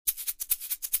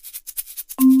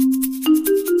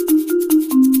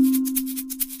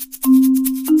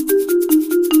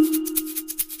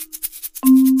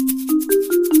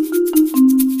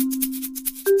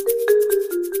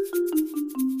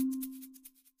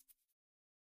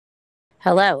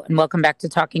Hello, and welcome back to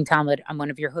Talking Talmud. I'm one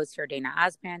of your hosts here, Dana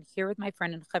Osman, here with my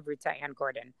friend and chavruta, Ann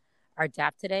Gordon. Our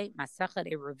daf today,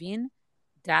 Masachet Eruvin,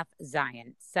 daf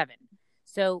Zion 7.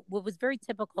 So what was very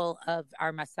typical of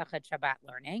our Masachet Shabbat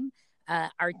learning,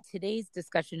 our today's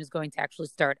discussion is going to actually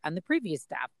start on the previous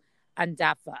daf, on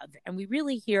daf Vav. And we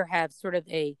really here have sort of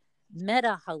a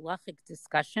meta halachic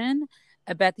discussion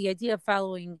about the idea of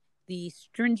following the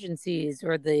stringencies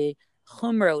or the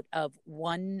chumrot of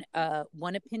one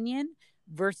opinion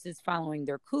versus following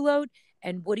their kulot,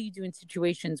 and what do you do in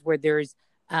situations where there's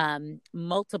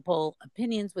multiple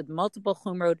opinions with multiple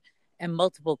chumrot and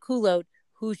multiple kulot?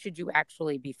 Who should you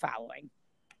actually be following?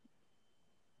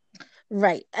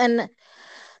 Right. And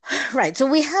right. So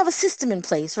we have a system in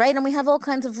place, right? And we have all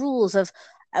kinds of rules of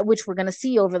which we're going to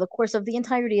see over the course of the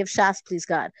entirety of Shas, please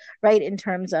God, right? In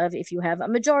terms of if you have a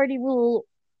majority rule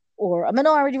or a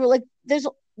minority rule, like there's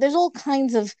all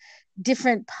kinds of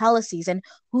different policies and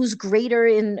who's greater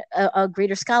in a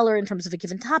greater scholar in terms of a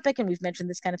given topic, and we've mentioned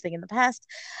this kind of thing in the past.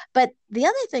 But the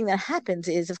other thing that happens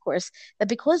is, of course, that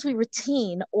because we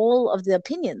retain all of the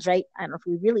opinions, right? I don't know if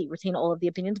we really retain all of the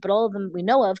opinions, but all of them we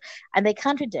know of, and they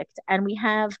contradict, and we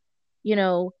have, you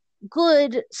know,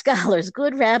 good scholars,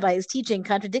 good rabbis teaching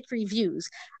contradictory views,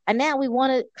 and now we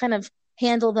want to kind of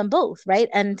handle them both, right?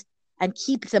 And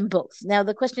keep them both. Now,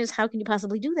 the question is, how can you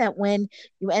possibly do that when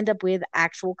you end up with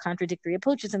actual contradictory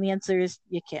approaches? And the answer is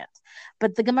you can't.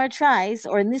 But the Gemara tries,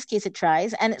 or in this case, it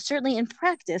tries, and it certainly in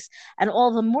practice, and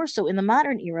all the more so in the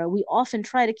modern era, we often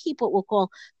try to keep what we'll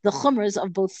call the chumras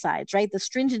of both sides, right? The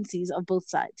stringencies of both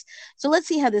sides. So let's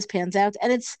see how this pans out.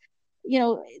 And it's,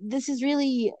 this is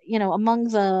really, among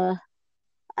the,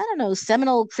 I don't know,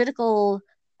 seminal critical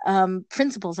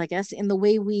principles, I guess, in the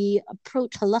way we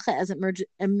approach halacha as it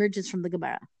emerges from the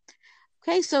Gemara.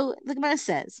 Okay, so the Gemara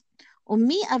says,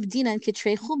 "Umi avdina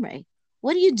kitrei chumre."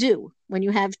 What do you do when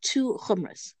you have two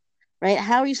chumras, right?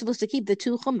 How are you supposed to keep the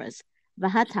two chumras?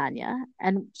 Vahatanya,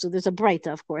 and so there's a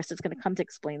breita, of course, that's going to come to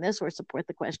explain this or support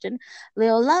the question.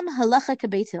 Leolam halacha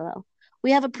kebeit Hillel. We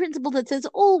have a principle that says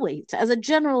always, as a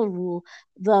general rule,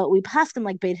 we paskin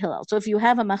like Beit Hillel. So if you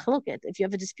have a machloket, if you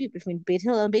have a dispute between Beit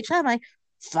Hillel and Beit Shammai,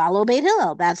 follow Beit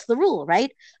Hillel. That's the rule,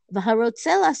 right?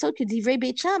 V'harotzel asot kedivrei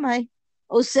Beit Shammai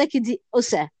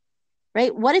oseh,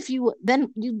 right? What if you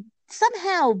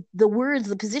somehow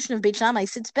the position of Beit Shammai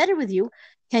sits better with you?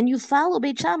 Can you follow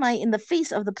Beit Shammai in the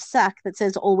face of the psak that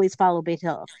says always follow Beit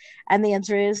Hillel? And the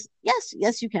answer is yes,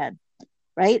 yes, you can,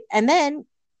 right? And then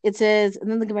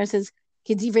the Gemara says,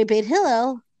 Kedivrei Beit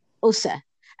Hillel oseh.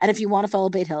 And if you want to follow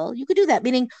Beit Hillel, you could do that.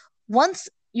 Meaning, once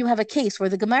you have a case where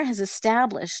the Gemara has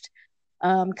established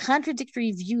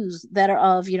contradictory views that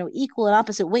are of equal and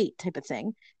opposite weight type of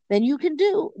thing, then you can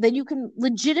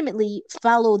legitimately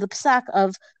follow the psak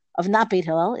of not Beit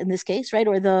Hillel in this case, right,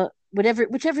 or the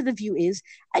whichever the view is,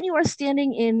 and you are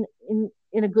standing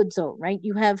in a good zone, right?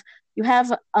 You have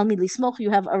Almili Smoch,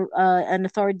 you have an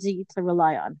authority to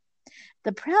rely on.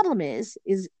 The problem is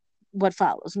what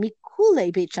follows: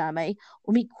 Mikule Beit Shammai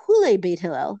or Mikule Beit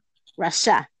Hillel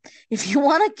Rasha. If you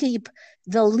want to keep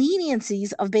the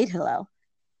leniencies of Beit Hillel,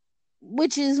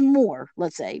 which is more,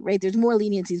 let's say, right? There's more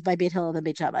leniencies by Beit Hillel than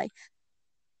Beit Shammai.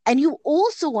 And you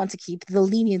also want to keep the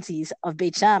leniencies of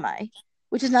Beit Shammai,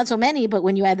 which is not so many, but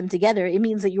when you add them together, it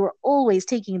means that you are always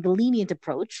taking the lenient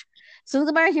approach. So the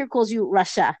Gemara here calls you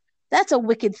Rasha. That's a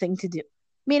wicked thing to do.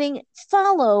 Meaning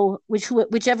follow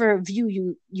whichever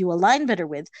view you align better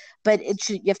with, but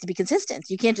you have to be consistent.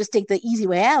 You can't just take the easy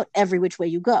way out every which way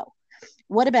you go.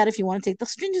 What about if you want to take the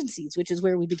stringencies, which is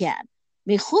where we began?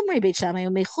 Mechumrei Beit Shammai or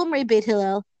mechumrei Beit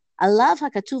Hillel, alav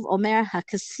hakatuv omer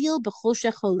hakasil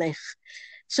b'choshech holech.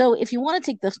 So if you want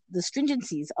to take the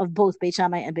stringencies of both Beit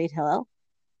Shammai and Beit Hillel,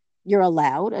 you're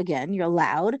allowed. Again, you're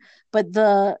allowed. But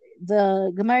the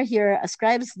Gemara here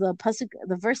ascribes the pasuk,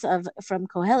 the verse from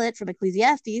Kohelet, from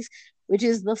Ecclesiastes, which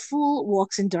is the fool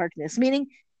walks in darkness. Meaning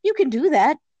you can do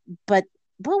that, but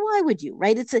why would you,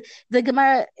 right? The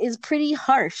Gemara is pretty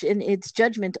harsh in its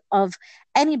judgment of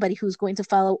anybody who's going to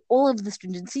follow all of the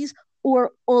stringencies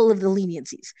or all of the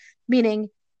leniencies. Meaning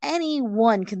any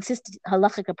one consistent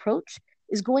halachic approach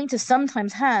is going to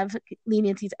sometimes have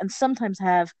leniencies and sometimes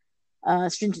have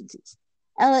stringencies.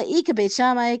 Ela ika Beit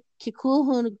Shammai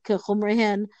kikulhun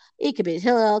kechumrehen, ika Beit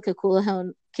Hillel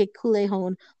kikulehon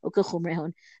or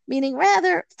kechumrehon. Meaning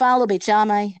rather follow Beit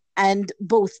Shammai and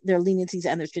both their leniencies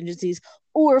and their stringencies,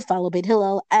 or follow Beit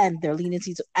Hillel and their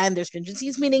leniencies and their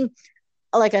stringencies. Meaning,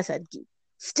 like I said,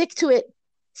 stick to it,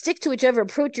 stick to whichever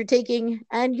approach you're taking,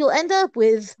 and you'll end up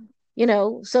with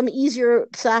some easier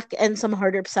psak and some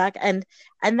harder psak, and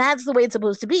that's the way it's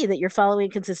supposed to be, that you're following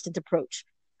a consistent approach.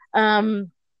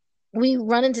 Um, we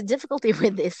run into difficulty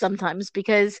with this sometimes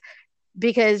because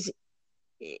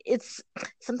it's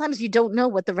sometimes you don't know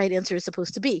what the right answer is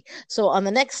supposed to be. So on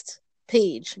the next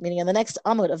page, meaning on the next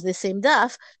amud of this same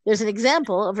daf, there's an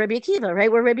example of Rabbi Akiva,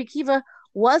 right, where Rabbi Akiva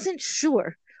wasn't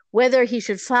sure whether he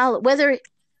should follow, whether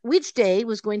which day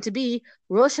was going to be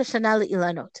Rosh Hashanah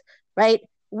Ilanot, right?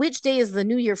 Which day is the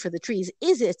new year for the trees?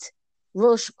 Is it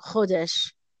Rosh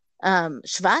Chodesh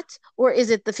Shvat, or is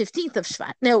it the 15th of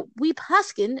Shvat? Now, we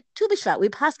paskin Tu B'Shvat, we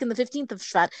paskin the 15th of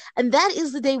Shvat, and that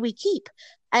is the day we keep.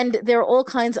 And there are all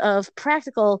kinds of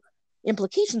practical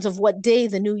implications of what day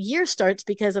the new year starts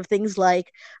because of things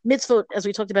like mitzvot, as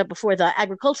we talked about before, the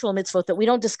agricultural mitzvot that we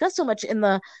don't discuss so much in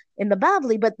the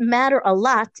Bavli, but matter a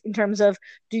lot in terms of,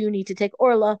 do you need to take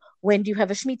orla? When do you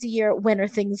have a Shemitah year? When are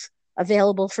things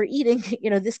available for eating?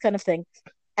 This kind of thing.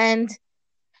 And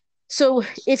so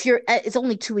if it's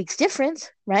only 2 weeks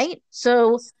difference, right?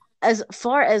 So as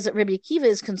far as Rabbi Akiva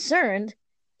is concerned,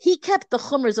 he kept the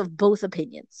chumras of both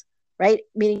opinions, right?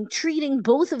 Meaning treating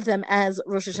both of them as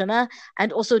Rosh Hashanah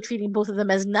and also treating both of them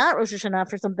as not Rosh Hashanah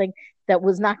for something that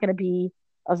was not going to be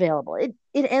available. It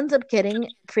ends up getting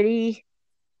pretty,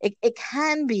 it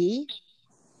can be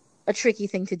a tricky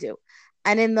thing to do.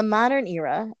 And in the modern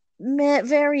era,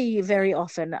 very, very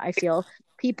often, I feel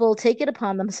people take it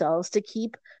upon themselves to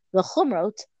keep the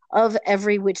chumrot of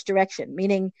every which direction,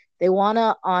 meaning they want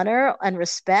to honor and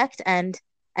respect and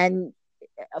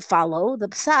follow the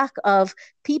psak of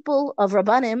people of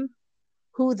Rabbanim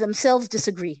who themselves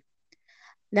disagree.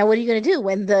 Now, what are you going to do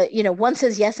when one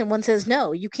says yes and one says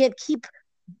no? You can't keep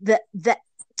that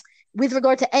with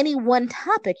regard to any one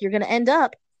topic. You're going to end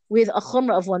up with a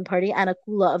chumrah of one party and a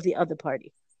kula of the other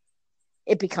party.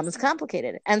 It becomes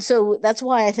complicated. And so that's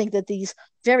why I think that these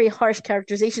very harsh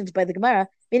characterizations by the Gemara,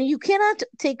 meaning you cannot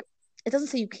take, it doesn't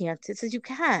say you can't, it says you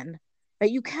can,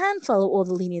 right? You can follow all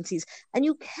the leniencies and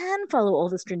you can follow all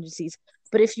the stringencies.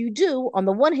 But if you do, on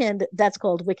the one hand, that's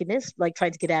called wickedness, like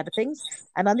trying to get out of things.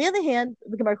 And on the other hand,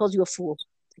 the Gemara calls you a fool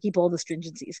to keep all the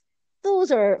stringencies.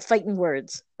 Those are fighting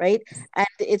words, right? And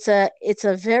it's a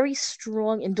very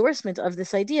strong endorsement of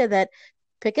this idea that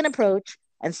pick an approach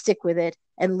and stick with it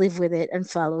and live with it and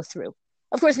follow through.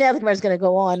 Of course, now the Gemara is going to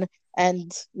go on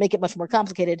and make it much more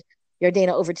complicated. Yardena,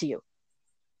 over to you.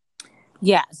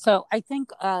 Yeah, so I think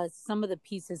some of the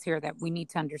pieces here that we need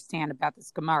to understand about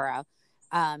this Gemara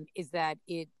is that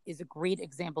it is a great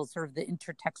example, sort of the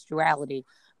intertextuality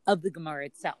of the Gemara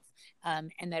itself.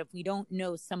 And that if we don't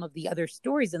know some of the other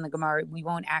stories in the Gemara, we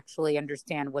won't actually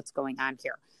understand what's going on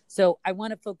here. So I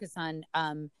want to focus on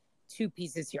two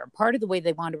pieces here. Part of the way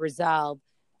they want to resolve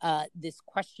this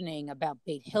questioning about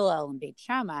Beit Hillel and Beit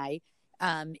Shammai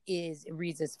is, it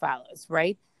reads as follows,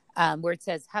 right? Where it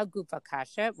says, how gufa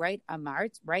kasha, right?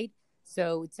 Amart, right?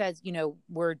 So it says,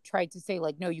 we're trying to say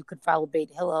like, no, you could follow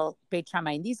Beit Hillel, Beit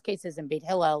Shammai in these cases and Beit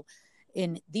Hillel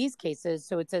in these cases.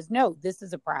 So it says, no, this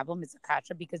is a problem. It's a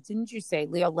kasha because didn't you say,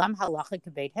 Le'olam halacha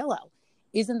ke Beit Hillel?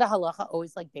 Isn't the halacha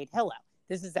always like Beit Hillel?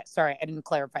 This is, sorry, I didn't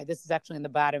clarify. This is actually in the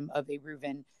bottom of a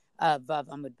Reuven of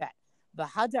Amud Bet.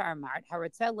 V'hadar amart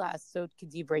haratzeh la'asot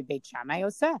k'divrei Beit Shammai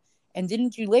oseh. And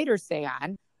didn't you later say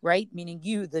on, right, meaning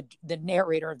you, the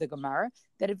narrator of the Gemara,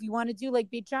 that if you want to do like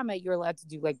Beit Shammai, you're allowed to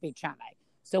do like Beit Shammai.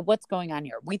 So what's going on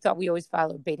here? We thought we always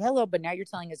followed Beit Hillel, but now you're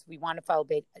telling us if we want to follow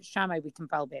Beit Shammai, we can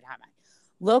follow Beit Shammai.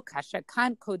 Lo kasha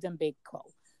kan kodem Beit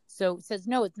Kol. So it says,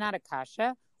 no, it's not a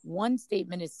kasha. One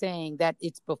statement is saying that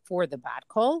it's before the Bat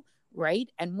Kol, right?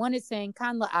 And one is saying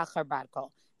kan la'achar Bat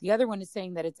Kol. The other one is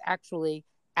saying that it's actually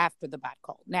after the Bat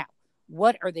Kol. Now,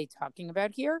 what are they talking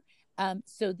about here?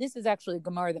 So this is actually a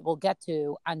Gemara that we'll get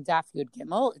to on Daf Yud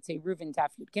Gimel. It's a Reuven Daf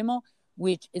Yud Gimel,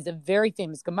 which is a very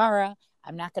famous Gemara.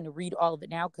 I'm not going to read all of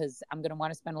it now because I'm going to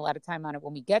want to spend a lot of time on it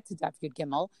when we get to Daf Yud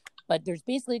Gimel. But there's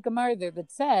basically a Gemara there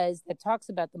that talks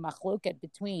about the machloket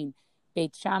between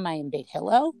Beit Shammai and Beit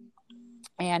Hillel,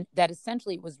 and that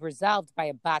essentially it was resolved by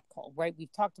a bat kol, right?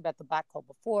 We've talked about the bat kol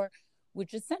before,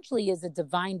 which essentially is a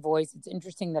divine voice. It's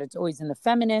interesting that it's always in the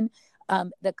feminine.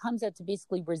 That comes out to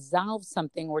basically resolve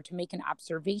something or to make an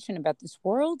observation about this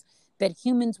world that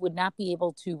humans would not be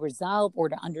able to resolve or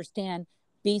to understand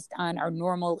based on our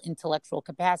normal intellectual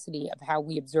capacity of how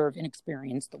we observe and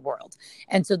experience the world.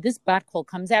 And so this bat kol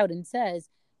comes out and says,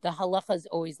 the halacha is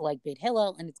always like Beit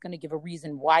Hillel, and it's going to give a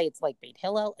reason why it's like Beit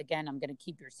Hillel. Again, I'm going to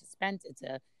keep your suspense. It's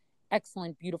a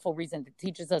excellent, beautiful reason that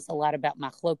teaches us a lot about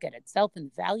machloket itself and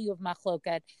the value of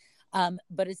machloket.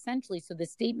 But essentially, so the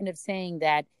statement of saying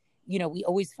that, we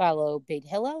always follow Beit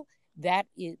Hillel, that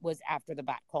was after the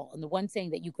Bat Kol. And the one saying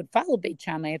that you could follow Beit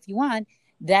Shammai if you want,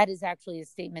 that is actually a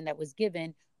statement that was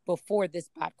given before this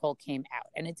Bat Kol came out.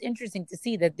 And it's interesting to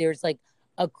see that there's like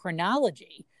a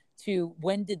chronology to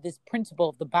when did this principle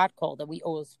of the bat kol that we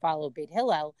always follow Beit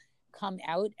Hillel come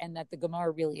out, and that the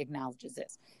Gemara really acknowledges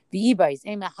this. The Ibais,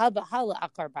 and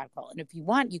if you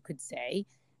want, you could say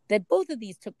that both of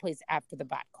these took place after the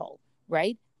bat kol,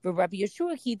 right? For Rabbi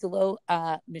Yeshua, he delo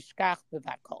mishkach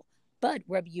bebat kol. But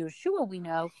Rabbi Yeshua, we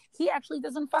know, he actually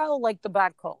doesn't follow like the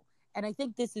bat kol. And I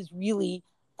think this is really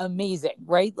amazing,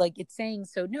 right? Like it's saying,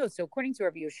 so according to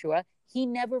Rabbi Yeshua, he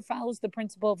never follows the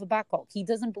principle of the bat kol. He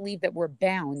doesn't believe that we're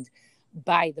bound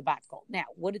by the bat kol. Now,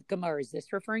 what Gemara is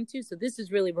this referring to? So this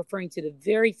is really referring to the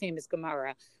very famous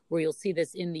Gemara where you'll see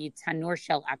this in the Tanor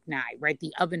Shel Aknai, right?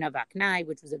 The oven of Aknai,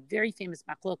 which was a very famous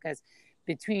machlokas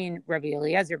between Rabbi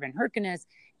Eliezer ben Hyrcanus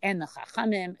and the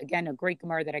Chachamim. Again, a great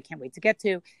Gemara that I can't wait to get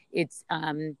to. It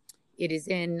is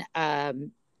in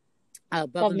Bava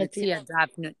Metzia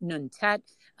Daf Nun Tet,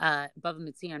 Bava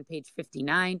Metzia on page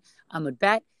 59, Amud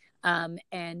Bet.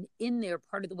 And in there,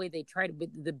 part of the way they try to,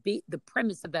 the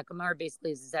premise of that Gemara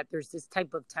basically is that there's this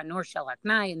type of Tanor Shel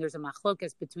Aknai, and there's a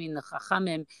machlokas between the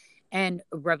Chachamim and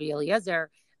Rabbi Eliezer,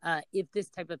 if this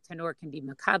type of Tanor can be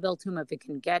Makabel Tuma, if it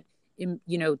can get,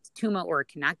 Tuma, or it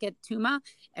cannot get Tuma.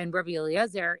 And Rabbi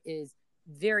Eliezer is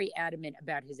very adamant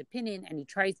about his opinion, and he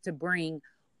tries to bring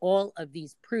all of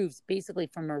these proofs basically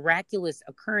from miraculous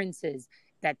occurrences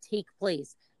that take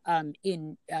place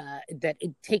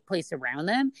take place around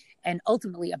them. And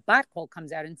ultimately a bat kol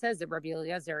comes out and says that Rabbi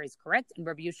Eliezer is correct, and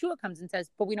Rabbi Yeshua comes and says,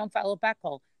 but we don't follow bat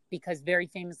kol, because very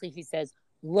famously he says,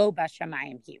 lo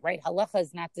bashamayim hi, right? Halacha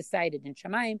is not decided in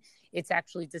shamayim, it's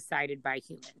actually decided by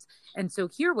humans. And so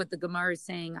here what the Gemara is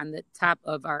saying on the top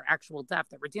of our actual daf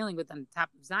that we're dealing with on the top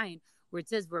of Zion, where it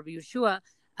says Rabbi Yeshua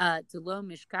to lo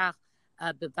mishkach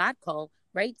bebat kol,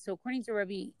 right? So according to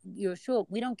Rabbi Yeshua,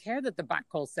 we don't care that the bat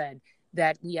kol said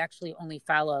that we actually only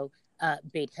follow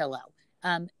Beit Hillel.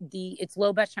 It's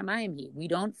lo bashamayim hi. We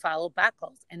don't follow bat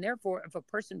kols. And therefore, if a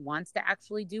person wants to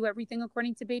actually do everything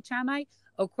according to Beit Shammai,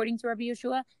 according to Rabbi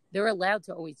Yeshua, they're allowed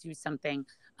to always do something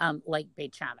like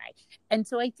Beit Shammai. And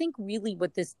so I think really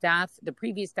what this daf, the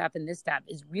previous daf and this daf,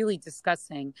 is really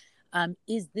discussing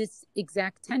is this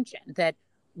exact tension that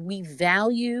we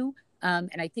value,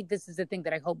 and I think this is the thing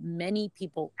that I hope many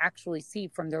people actually see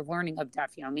from their learning of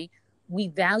Daf Yomi. We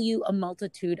value a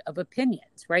multitude of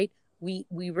opinions, right? We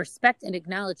respect and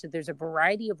acknowledge that there's a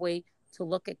variety of ways to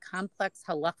look at complex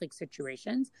halachic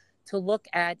situations, to look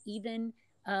at even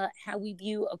how we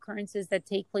view occurrences that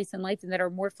take place in life and that are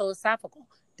more philosophical.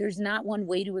 There's not one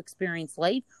way to experience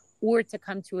life or to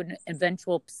come to an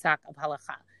eventual psak of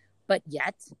halacha. But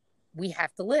yet, we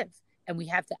have to live, and we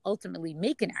have to ultimately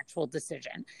make an actual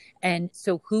decision. And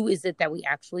so who is it that we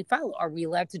actually follow? Are we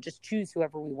allowed to just choose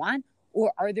whoever we want?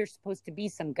 Or are there supposed to be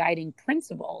some guiding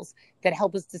principles that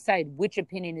help us decide which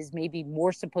opinion is maybe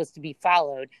more supposed to be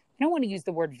followed? I don't want to use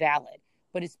the word valid,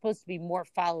 but it's supposed to be more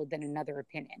followed than another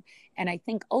opinion. And I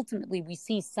think ultimately we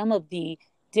see some of the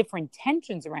different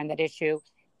tensions around that issue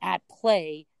at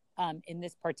play in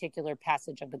this particular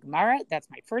passage of the Gemara. That's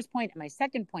my first point. And my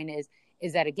second point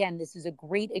is that, again, this is a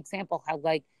great example how,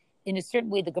 like, in a certain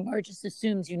way, the Gemara just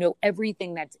assumes you know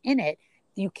everything that's in it.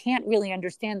 You can't really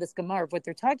understand this Gemara of what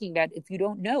they're talking about if you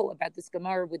don't know about this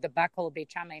Gemara with the bat kol of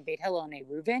Beit Shammai and Beit Hillel and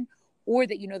Reuven, or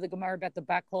that you know the Gemara about the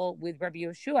bat kol with Rabbi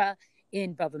Yeshua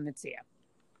in Bava Metzia.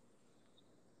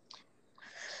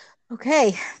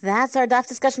 Okay, that's our daf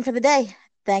discussion for the day.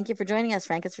 Thank you for joining us.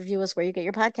 Frank's Review is where you get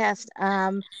your podcast.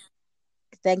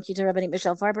 Thank you to Rabbi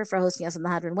Michelle Farber for hosting us on the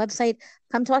Hadran website.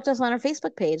 Come talk to us on our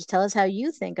Facebook page. Tell us how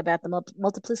you think about the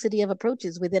multiplicity of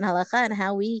approaches within halacha and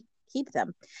how we keep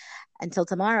them. Until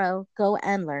tomorrow, go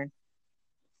and learn.